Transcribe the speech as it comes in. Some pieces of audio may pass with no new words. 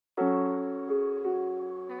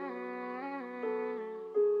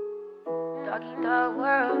Doggy dog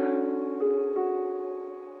world.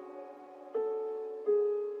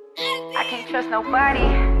 I can't trust nobody,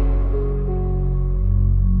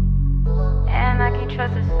 and I can't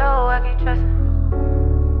trust a soul. I can't trust.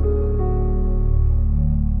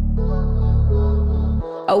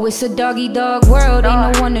 Oh, it's a doggy dog world,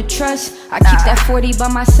 ain't no one to trust. I keep that 40 by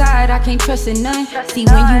my side, I can't trust in none. See,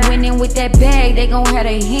 when you winning with that bag, they gon' have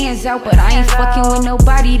their hands out. But I ain't fucking with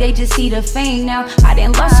nobody, they just see the fame now. I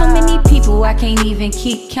done lost so many people, I can't even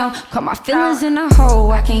keep count. Caught my feelings in a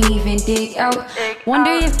hole, I can't even dig out.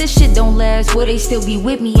 Wonder if this shit don't last, will they still be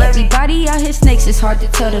with me? Everybody out here snakes, it's hard to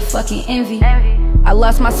tell the fucking envy. I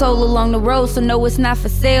lost my soul along the road, so no, it's not for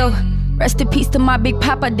sale. Rest in peace to my big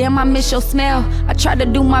papa, damn I miss your smell. I try to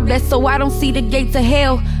do my best so I don't see the gates of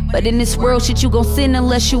hell. But in this world, shit you gon' sin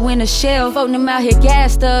unless you in a shell. Voting them out here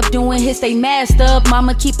gassed up, doing hits they masked up.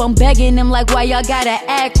 Mama keep on begging them like why y'all gotta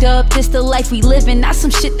act up. This the life we living, not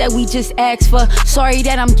some shit that we just asked for. Sorry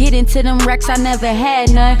that I'm getting to them wrecks, I never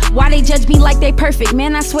had none. Why they judge me like they perfect,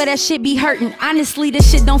 man, I swear that shit be hurting. Honestly,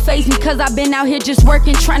 this shit don't faze me cause I been out here just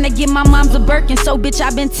working, trying to get my mom's a Birkin. So bitch,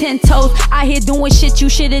 I been 10 toes out here doing shit you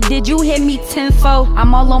shoulda did, you hit me tenfold.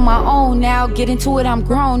 I'm all on my own now, get into it, I'm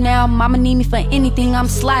grown now. Mama need me for anything, I'm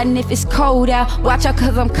sliding if it's cold out. Watch out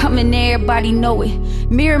cause I'm coming, everybody know it.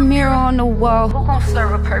 Mirror, mirror on the wall, Who gon'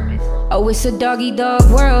 serve a purpose? oh, it's a doggy dog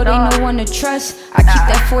world, ain't no one to trust. I keep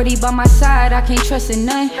that 40 by my side, I can't trust in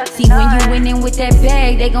none. See, when you winning with that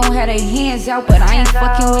bag, they gon' have their hands out. But I ain't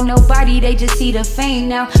fucking with nobody, they just see the fame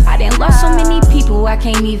now. I done lost so many people, I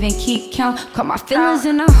can't even keep count. Caught my feelings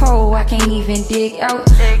in a hole, I can't even dig out.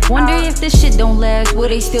 Wonder if this shit don't last, will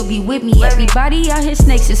they still be with me? Everybody out here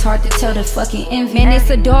snakes, it's hard to tell the fucking envy. Man, it's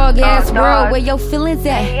a dog ass world, where your feelings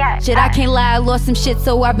at? Shit, I can't lie, I lost some shit,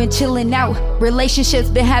 so I've been chilling out. Relationships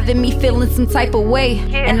been having me feeling some type of way,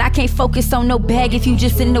 and I can't focus on no bag if you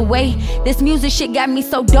just in the way. This music shit got me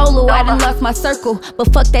so dolo, I done lost my circle.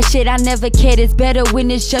 But fuck that shit, I never cared, it's better when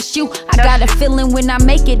it's just you. I got a feeling when I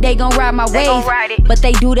make it, they gon' ride my wave. But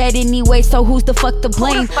they do that anyway, so who's the fuck to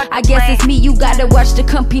blame? I guess it's me, you gotta watch the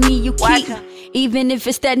company you keep. Even if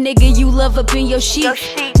it's that nigga you love up in your sheet.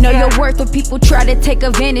 Know your worth when people try to take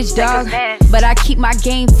advantage, dog. But I keep my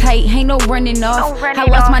game tight, ain't no running off. I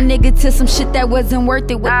lost my nigga to some shit that wasn't worth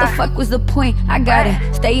it. What the fuck was the point? I gotta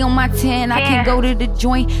stay on my 10, I can't go to the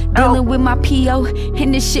joint. Dealing with my PO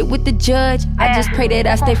and this shit with the judge. I just pray that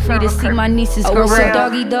I stay free to see my nieces grow up. Oh, it's a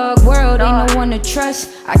doggy dog world, ain't no one to trust.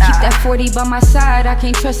 I keep that 40 by my side, I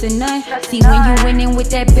can't trust in none. See, when you winning with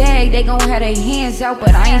that bag, they gon' have their hands out.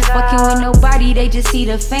 But I ain't fucking with nobody, they just see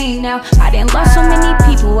the fame now. I done lost so many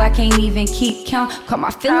people, I can't even keep count. Caught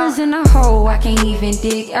my feelings in a hole, I can't even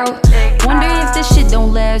dig out. Wonder if this shit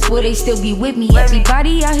don't last, will they still be with me?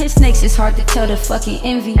 Everybody out here snakes, it's hard to tell the fucking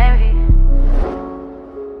envy.